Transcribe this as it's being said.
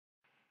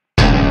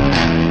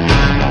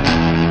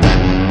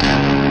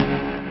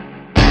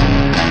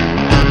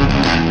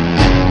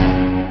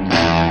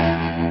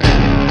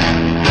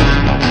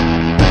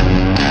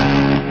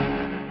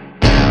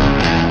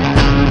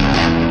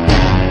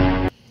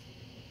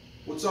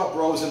What's up,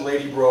 bros and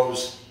lady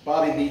bros?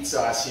 Bobby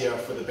Meatsauce here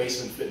for the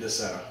Basement Fitness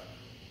Center.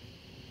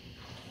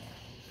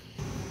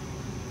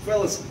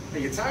 Fellas, are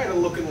you tired of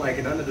looking like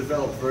an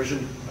underdeveloped version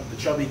of the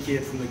chubby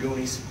kid from the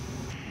Goonies?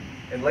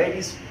 And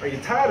ladies, are you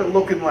tired of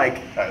looking like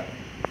a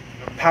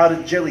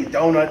powdered jelly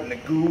donut and the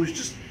goo's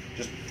just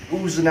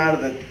oozing out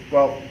of the,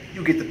 well,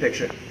 you get the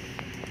picture.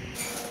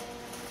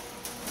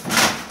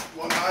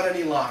 Well, not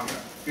any longer,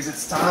 because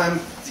it's time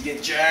to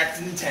get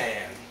jacked and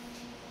tan.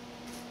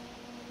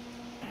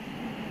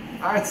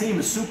 Our team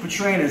of super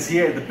trainers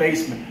here at the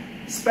basement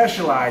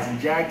specialize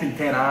in jacked and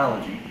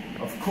tanology,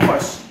 of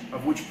course,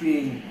 of which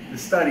being the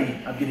study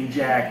of getting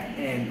jacked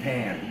and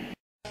tan.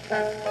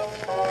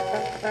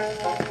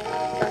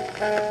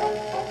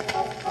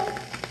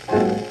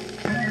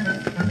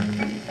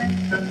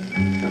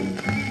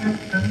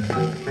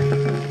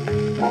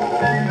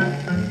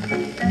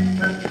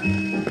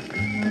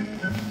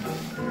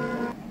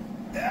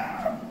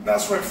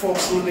 That's right,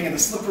 folks living in the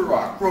Slippery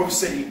Rock, Grove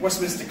City,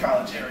 Westminster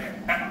College area.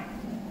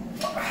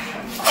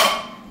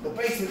 The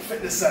Basement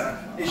Fitness Center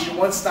is your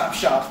one-stop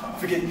shop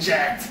for getting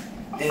jacked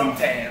and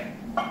tan.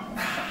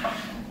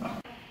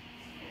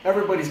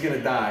 Everybody's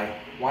gonna die.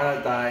 Why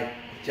not die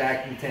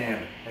jacked and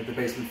tan at the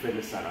Basement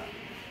Fitness Center?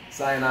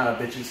 Sayonara,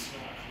 bitches.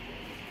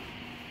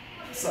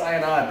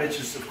 Sayonara,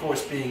 bitches, of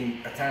course,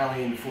 being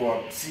Italian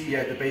for see you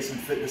at the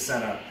Basement Fitness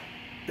Center,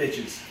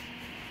 bitches.